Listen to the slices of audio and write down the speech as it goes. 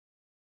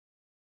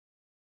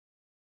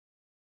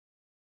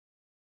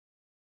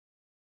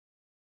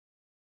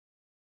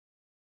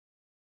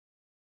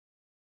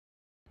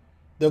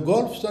The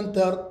Gulf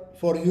Center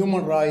for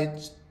Human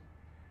Rights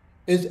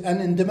is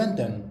an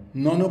independent,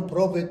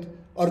 non-profit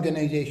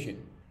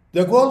organization.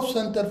 The Gulf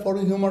Center for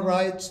Human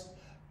Rights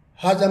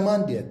has a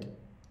mandate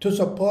to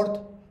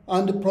support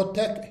and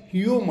protect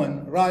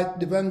human rights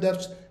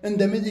defenders in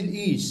the Middle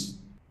East.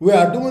 We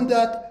are doing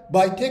that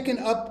by taking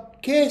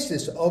up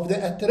cases of the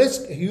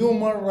at-risk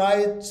human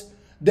rights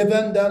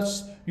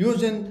defenders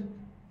using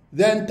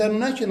the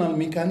international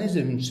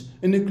mechanisms,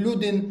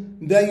 including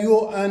the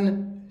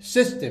UN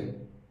system.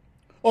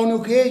 On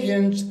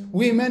occasions,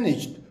 we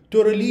managed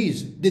to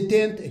release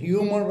detained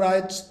human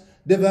rights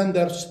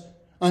defenders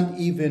and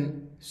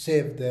even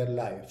save their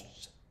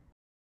lives.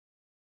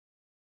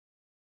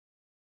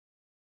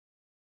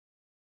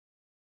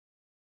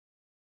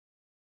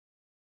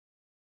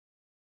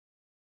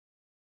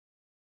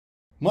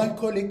 My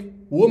colleague,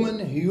 woman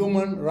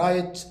human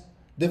rights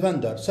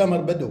defender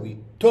Samar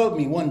Badawi, told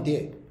me one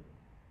day,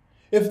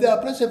 if the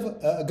oppressive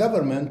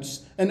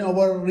governments in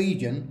our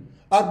region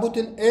are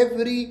putting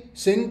every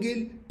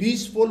single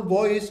peaceful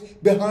voice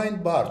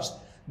behind bars,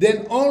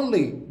 then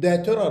only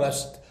the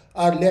terrorists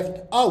are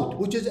left out,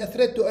 which is a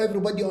threat to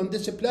everybody on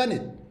this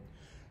planet.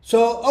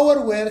 So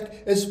our work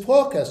is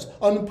focused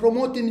on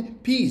promoting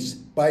peace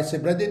by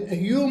spreading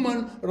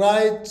human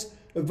rights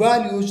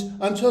values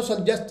and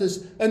social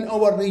justice in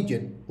our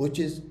region, which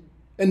is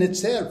in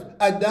itself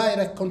a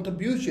direct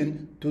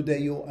contribution to the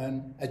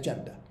UN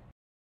agenda.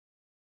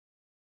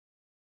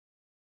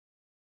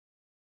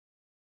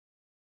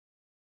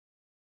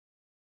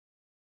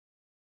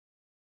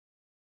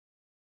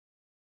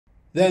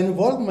 The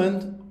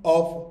involvement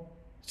of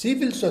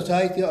civil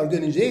society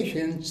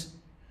organizations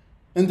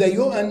in the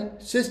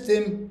UN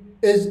system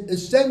is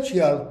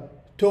essential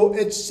to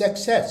its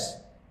success,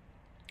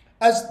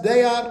 as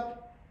they are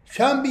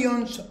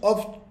champions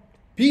of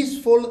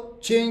peaceful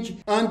change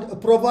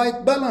and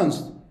provide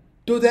balance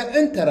to the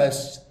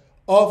interests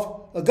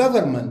of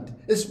government,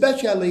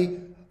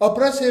 especially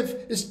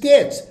oppressive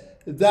states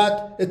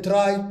that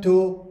try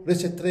to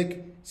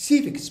restrict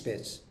civic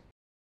space.